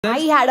I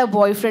had a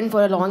boyfriend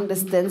for a long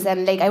distance,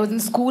 and like I was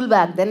in school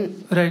back then,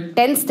 Right.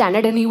 10th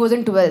standard, and he was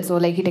in 12th, so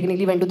like he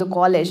technically went to the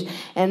college,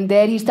 and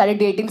there he started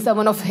dating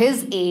someone of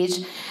his age,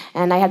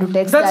 and I had to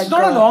text That's that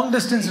not girl. a long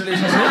distance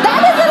relationship.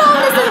 That is a long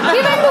distance.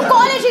 He went to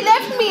college. He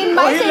left me in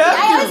my he city. left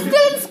I you? was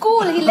still in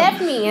school. He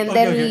left me, and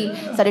then Okay.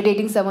 he started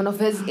dating someone of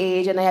his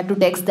age, and I had to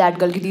text that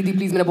girl, "Ki Didi,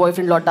 please, मेरा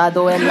boyfriend लौटा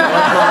दो," and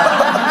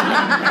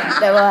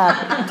whatnot. Never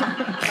happened.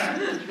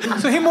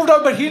 So he moved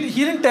out, but he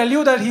didn't tell you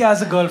that he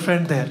has a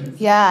girlfriend there.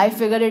 Yeah, I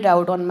figured it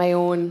out on my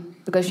own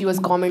because she was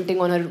commenting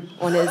on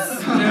his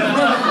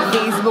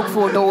Facebook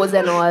photos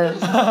and all.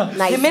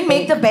 Nice. Women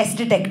make the best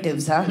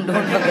detectives, huh?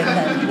 Don't forget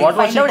that. What They was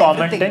find she out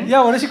commenting? everything.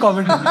 Yeah, what is she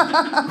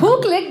commenting? Who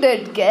clicked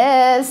it?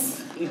 Guess.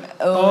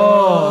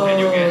 Oh.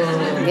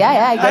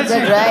 Yeah, I get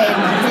that right.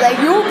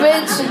 Like, you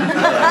bitch.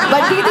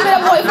 But दीदी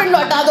मेरा boyfriend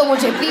लौटा दो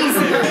मुझे,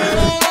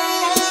 please.